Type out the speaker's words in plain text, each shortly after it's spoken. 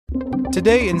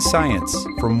Today in Science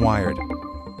from Wired.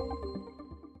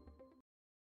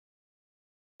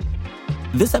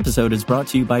 This episode is brought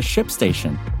to you by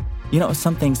ShipStation. You know,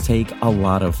 some things take a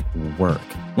lot of work,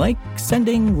 like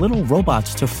sending little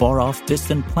robots to far-off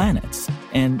distant planets.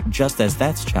 And just as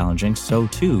that's challenging, so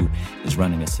too is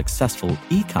running a successful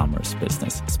e-commerce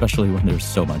business, especially when there's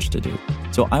so much to do.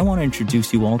 So I want to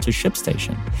introduce you all to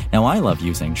ShipStation. Now, I love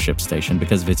using ShipStation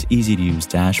because of its easy-to-use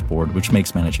dashboard, which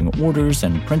makes managing orders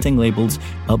and printing labels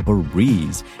a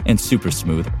breeze and super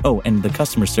smooth. Oh, and the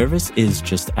customer service is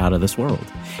just out of this world.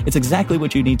 It's exactly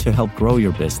what you need to help grow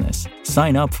your business.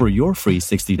 Sign up for your free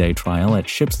 60-day trial at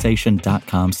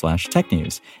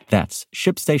shipstation.com/technews. That's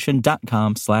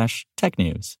shipstation.com/technews.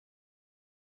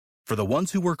 For the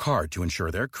ones who work hard to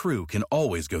ensure their crew can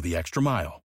always go the extra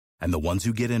mile, and the ones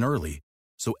who get in early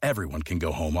so everyone can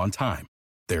go home on time,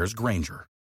 there's Grainger,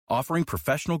 offering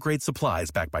professional-grade supplies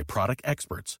backed by product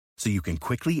experts so you can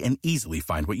quickly and easily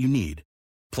find what you need.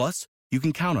 Plus, you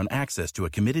can count on access to a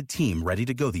committed team ready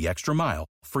to go the extra mile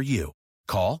for you.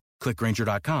 Call, click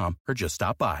Grainger.com, or just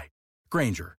stop by.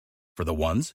 Grainger, for the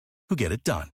ones who get it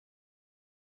done.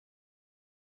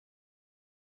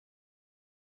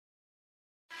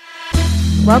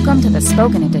 Welcome to the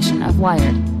spoken edition of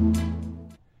Wired.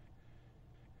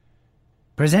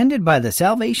 Presented by the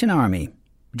Salvation Army.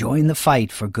 Join the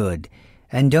fight for good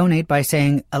and donate by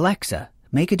saying, Alexa,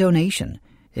 make a donation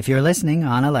if you're listening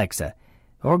on Alexa,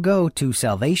 or go to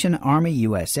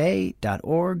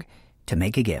salvationarmyusa.org to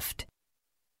make a gift.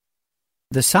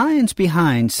 The science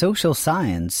behind social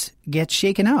science gets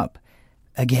shaken up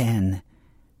again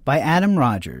by Adam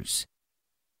Rogers.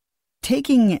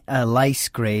 Taking a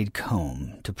lice-grade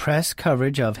comb to press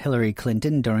coverage of Hillary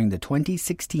Clinton during the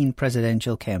 2016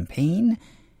 presidential campaign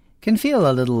can feel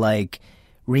a little like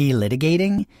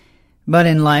relitigating, but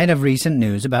in light of recent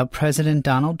news about President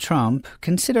Donald Trump,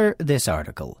 consider this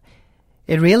article.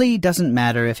 It really doesn't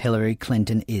matter if Hillary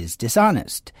Clinton is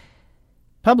dishonest.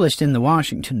 Published in the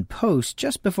Washington Post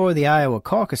just before the Iowa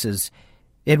caucuses,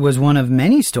 it was one of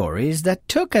many stories that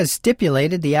took as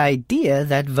stipulated the idea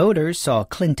that voters saw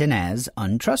Clinton as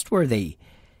untrustworthy.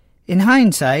 In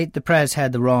hindsight, the press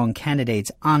had the wrong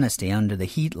candidate's honesty under the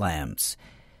heat lamps.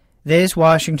 This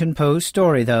Washington Post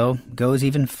story, though, goes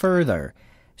even further,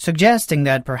 suggesting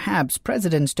that perhaps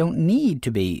presidents don't need to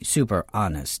be super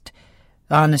honest.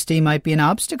 Honesty might be an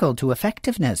obstacle to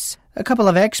effectiveness. A couple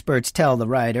of experts tell the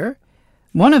writer.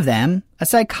 One of them, a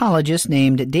psychologist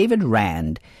named David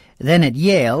Rand, then at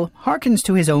Yale, hearkens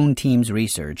to his own team's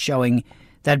research showing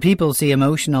that people see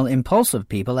emotional, impulsive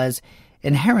people as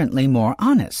inherently more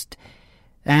honest.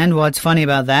 And what's funny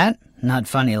about that? Not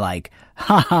funny like,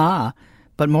 ha-ha,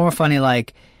 but more funny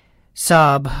like,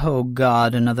 sob, oh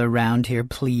God, another round here,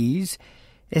 please,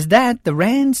 is that the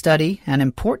Rand study, an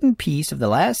important piece of the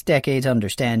last decade's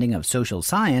understanding of social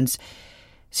science,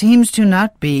 seems to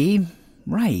not be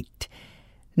right.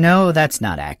 No, that's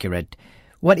not accurate.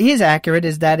 What is accurate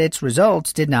is that its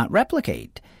results did not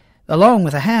replicate. Along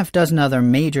with a half-dozen other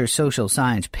major social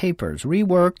science papers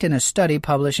reworked in a study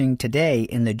publishing today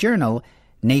in the journal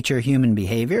Nature Human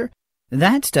Behavior,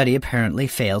 that study apparently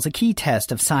fails a key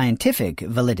test of scientific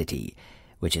validity,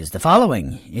 which is the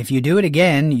following. If you do it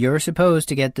again, you're supposed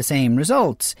to get the same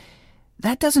results.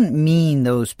 That doesn't mean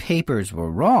those papers were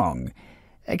wrong,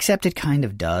 except it kind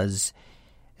of does.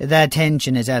 That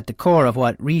tension is at the core of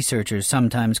what researchers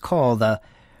sometimes call the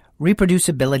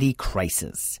reproducibility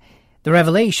crisis, the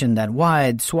revelation that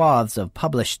wide swaths of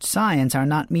published science are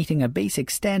not meeting a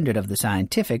basic standard of the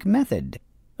scientific method.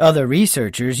 Other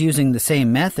researchers using the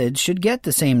same methods should get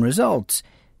the same results.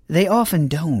 They often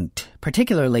don't,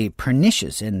 particularly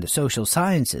pernicious in the social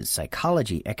sciences,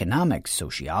 psychology, economics,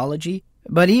 sociology.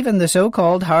 But even the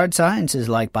so-called hard sciences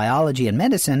like biology and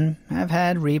medicine have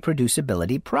had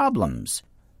reproducibility problems.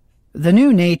 The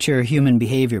new Nature Human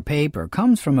Behavior paper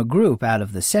comes from a group out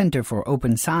of the Center for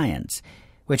Open Science,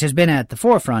 which has been at the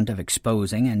forefront of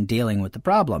exposing and dealing with the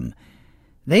problem.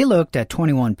 They looked at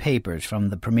 21 papers from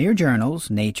the premier journals,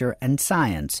 Nature and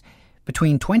Science,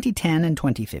 between 2010 and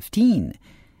 2015.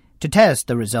 To test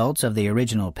the results of the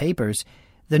original papers,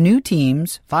 the new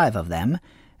teams, 5 of them,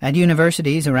 at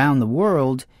universities around the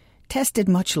world, tested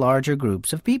much larger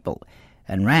groups of people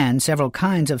and ran several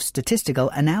kinds of statistical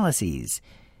analyses.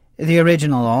 The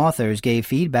original authors gave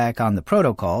feedback on the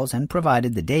protocols and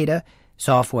provided the data,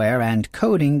 software, and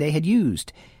coding they had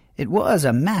used. It was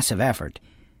a massive effort.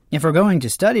 If we're going to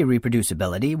study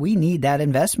reproducibility, we need that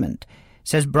investment,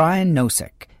 says Brian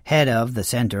Nosek, head of the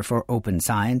Center for Open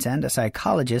Science and a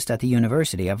psychologist at the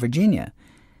University of Virginia.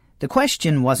 The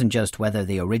question wasn't just whether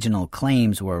the original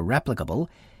claims were replicable.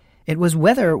 It was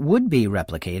whether would-be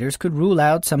replicators could rule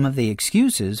out some of the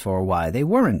excuses for why they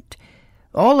weren't.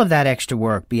 All of that extra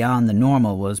work beyond the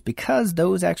normal was because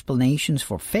those explanations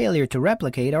for failure to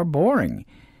replicate are boring.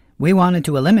 We wanted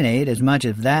to eliminate as much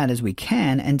of that as we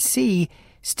can and see,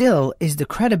 still, is the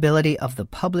credibility of the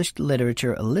published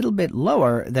literature a little bit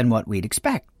lower than what we'd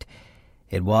expect?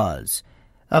 It was.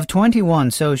 Of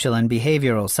 21 social and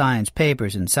behavioral science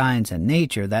papers in Science and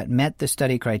Nature that met the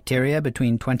study criteria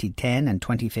between 2010 and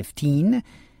 2015,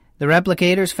 the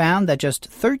replicators found that just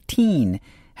 13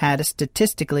 had a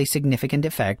statistically significant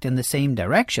effect in the same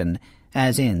direction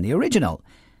as in the original,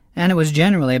 and it was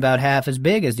generally about half as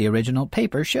big as the original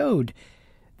paper showed.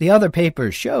 The other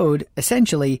papers showed,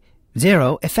 essentially,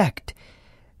 zero effect.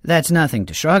 That's nothing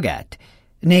to shrug at.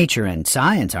 Nature and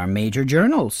Science are major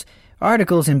journals.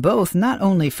 Articles in both not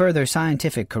only further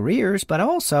scientific careers, but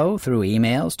also, through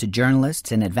emails to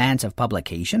journalists in advance of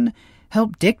publication,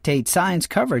 help dictate science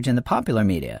coverage in the popular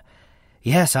media.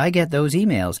 Yes, I get those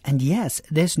emails, and yes,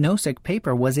 this Nosek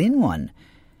paper was in one.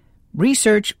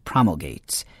 Research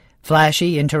promulgates.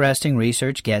 Flashy, interesting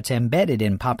research gets embedded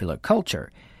in popular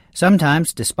culture,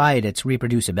 sometimes despite its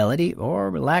reproducibility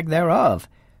or lack thereof.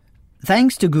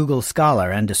 Thanks to Google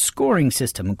Scholar and a scoring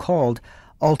system called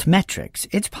altmetrics,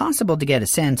 it's possible to get a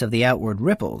sense of the outward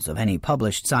ripples of any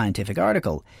published scientific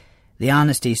article. The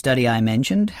honesty study I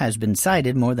mentioned has been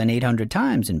cited more than 800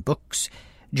 times in books,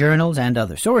 journals, and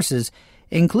other sources,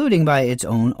 including by its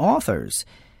own authors.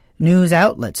 News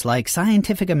outlets like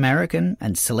Scientific American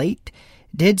and Slate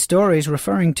did stories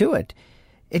referring to it.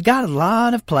 It got a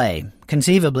lot of play,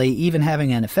 conceivably even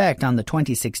having an effect on the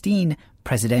 2016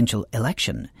 presidential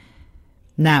election.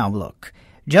 Now look,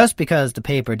 just because the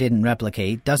paper didn't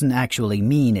replicate doesn't actually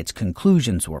mean its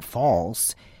conclusions were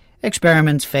false.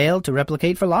 Experiments failed to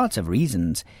replicate for lots of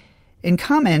reasons. In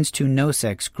comments to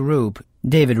Nosek's group,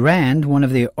 David Rand, one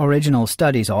of the original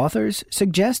study's authors,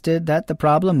 suggested that the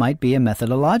problem might be a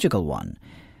methodological one.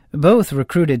 Both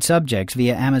recruited subjects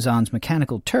via Amazon's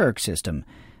Mechanical Turk system,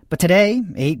 but today,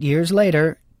 8 years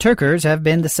later, Turkers have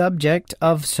been the subject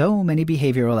of so many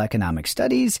behavioral economic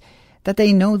studies that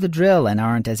they know the drill and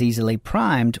aren't as easily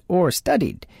primed or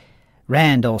studied.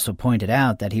 Rand also pointed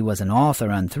out that he was an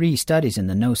author on 3 studies in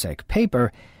the Nosek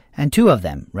paper, and 2 of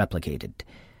them replicated.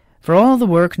 For all the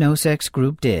work Nosek's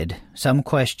group did, some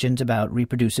questions about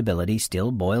reproducibility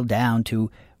still boiled down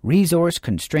to resource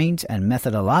constraints and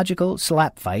methodological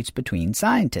slap fights between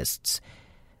scientists.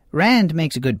 Rand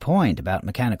makes a good point about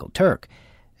Mechanical Turk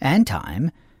and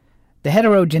time. The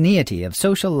heterogeneity of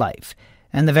social life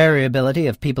and the variability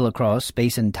of people across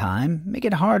space and time make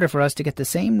it harder for us to get the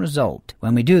same result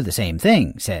when we do the same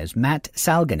thing, says Matt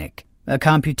Salganik, a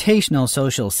computational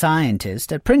social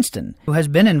scientist at Princeton who has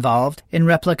been involved in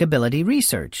replicability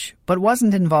research, but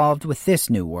wasn't involved with this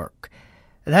new work.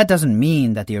 That doesn't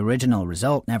mean that the original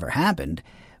result never happened,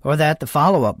 or that the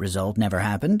follow-up result never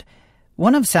happened.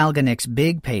 One of Salganik's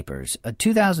big papers, a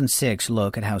 2006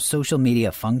 look at how social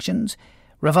media functions,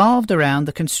 revolved around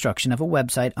the construction of a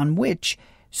website on which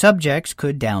subjects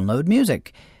could download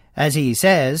music. As he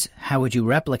says, how would you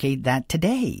replicate that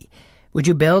today? Would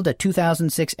you build a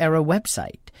 2006-era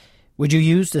website? Would you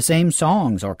use the same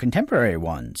songs or contemporary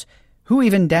ones? Who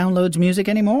even downloads music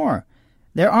anymore?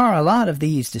 There are a lot of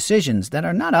these decisions that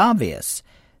are not obvious,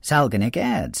 Salganik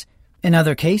adds. In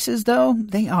other cases, though,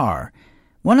 they are.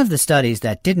 One of the studies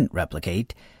that didn't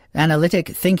replicate, Analytic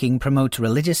Thinking Promotes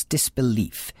Religious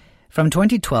Disbelief, from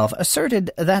 2012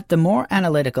 asserted that the more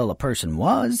analytical a person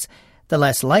was, the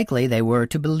less likely they were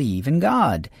to believe in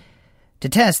God. To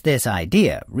test this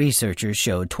idea, researchers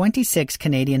showed 26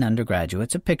 Canadian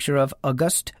undergraduates a picture of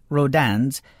Auguste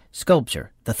Rodin's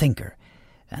sculpture, The Thinker,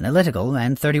 analytical,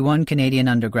 and 31 Canadian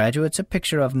undergraduates a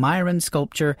picture of Myron's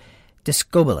sculpture,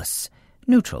 Discobolus,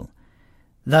 neutral.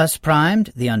 Thus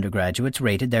primed, the undergraduates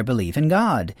rated their belief in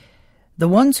God. The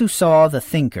ones who saw The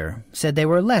Thinker said they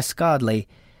were less godly.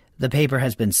 The paper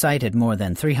has been cited more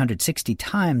than 360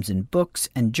 times in books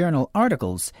and journal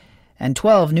articles, and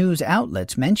 12 news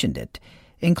outlets mentioned it,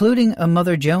 including a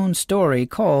Mother Jones story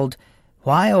called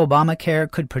Why Obamacare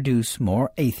Could Produce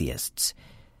More Atheists.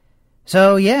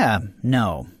 So, yeah,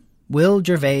 no. Will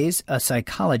Gervais, a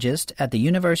psychologist at the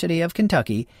University of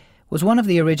Kentucky, was one of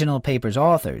the original paper's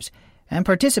authors and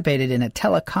participated in a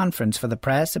teleconference for the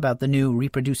press about the new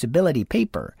reproducibility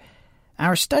paper.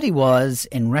 Our study was,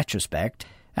 in retrospect,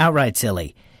 outright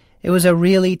silly. It was a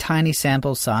really tiny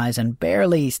sample size and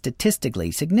barely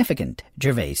statistically significant,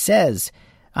 Gervais says.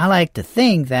 I like to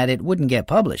think that it wouldn't get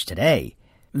published today.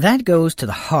 That goes to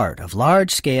the heart of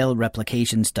large-scale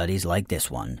replication studies like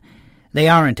this one. They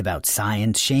aren't about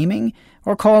science shaming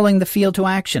or calling the field to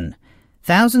action.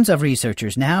 Thousands of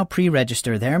researchers now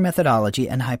pre-register their methodology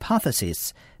and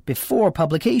hypotheses before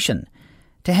publication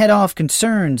to head off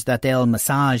concerns that they'll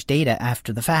massage data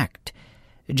after the fact.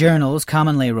 Journals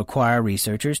commonly require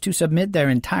researchers to submit their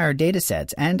entire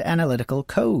datasets and analytical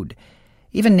code.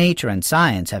 Even Nature and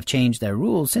Science have changed their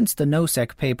rules since the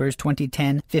NOSEC paper's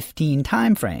 2010-15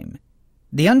 timeframe.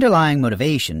 The underlying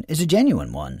motivation is a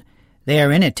genuine one. They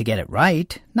are in it to get it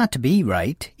right, not to be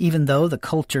right, even though the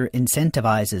culture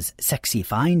incentivizes sexy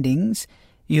findings,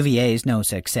 UVA's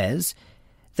NOSEC says.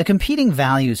 The competing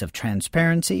values of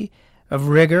transparency, of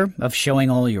rigor, of showing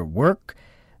all your work,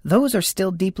 those are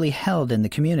still deeply held in the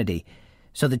community,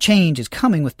 so the change is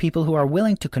coming with people who are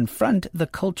willing to confront the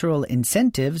cultural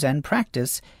incentives and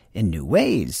practice in new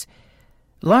ways.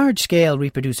 Large-scale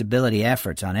reproducibility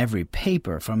efforts on every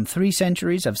paper from 3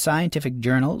 centuries of scientific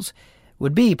journals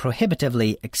would be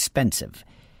prohibitively expensive.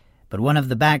 But one of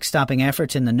the backstopping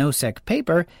efforts in the NOSEC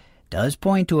paper does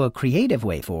point to a creative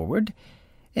way forward.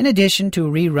 In addition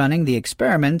to rerunning the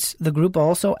experiments, the group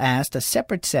also asked a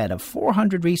separate set of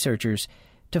 400 researchers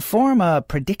to form a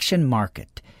prediction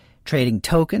market, trading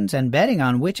tokens and betting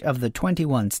on which of the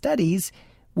 21 studies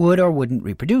would or wouldn't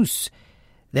reproduce.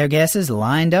 Their guesses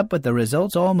lined up with the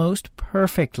results almost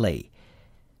perfectly.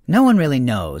 No one really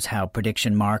knows how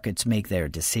prediction markets make their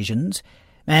decisions,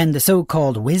 and the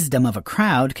so-called wisdom of a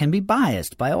crowd can be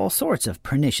biased by all sorts of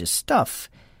pernicious stuff.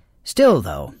 Still,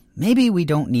 though, maybe we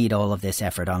don't need all of this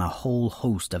effort on a whole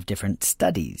host of different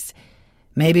studies.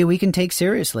 Maybe we can take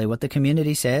seriously what the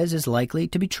community says is likely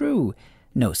to be true,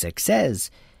 NOSEC says.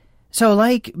 So,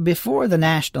 like before the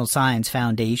National Science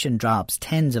Foundation drops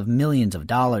tens of millions of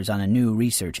dollars on a new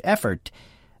research effort,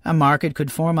 a market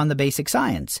could form on the basic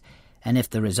science, and if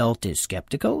the result is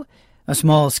skeptical, a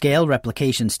small-scale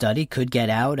replication study could get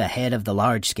out ahead of the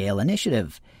large-scale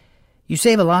initiative. You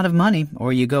save a lot of money,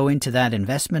 or you go into that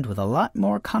investment with a lot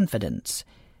more confidence.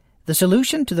 The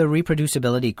solution to the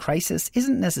reproducibility crisis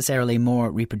isn't necessarily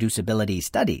more reproducibility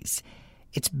studies.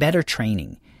 It's better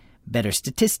training, better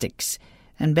statistics,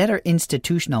 and better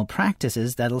institutional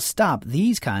practices that'll stop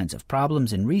these kinds of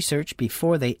problems in research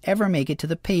before they ever make it to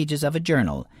the pages of a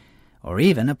journal, or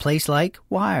even a place like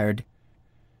Wired.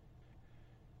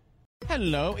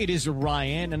 Hello, it is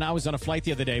Ryan, and I was on a flight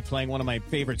the other day playing one of my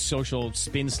favorite social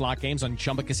spin slot games on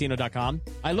ChumbaCasino.com.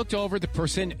 I looked over at the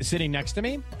person sitting next to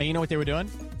me, and you know what they were doing?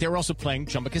 They were also playing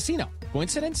Chumba Casino.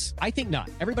 Coincidence? I think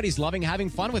not. Everybody's loving having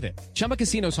fun with it. Chumba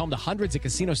Casino is home to hundreds of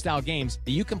casino-style games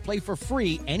that you can play for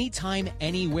free anytime,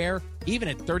 anywhere, even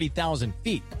at 30,000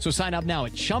 feet. So sign up now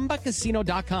at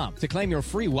ChumbaCasino.com to claim your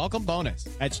free welcome bonus.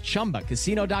 That's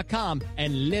ChumbaCasino.com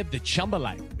and live the Chumba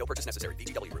life. No purchase necessary.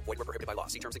 VGW. Void where prohibited by law.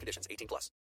 See terms and conditions. 18+.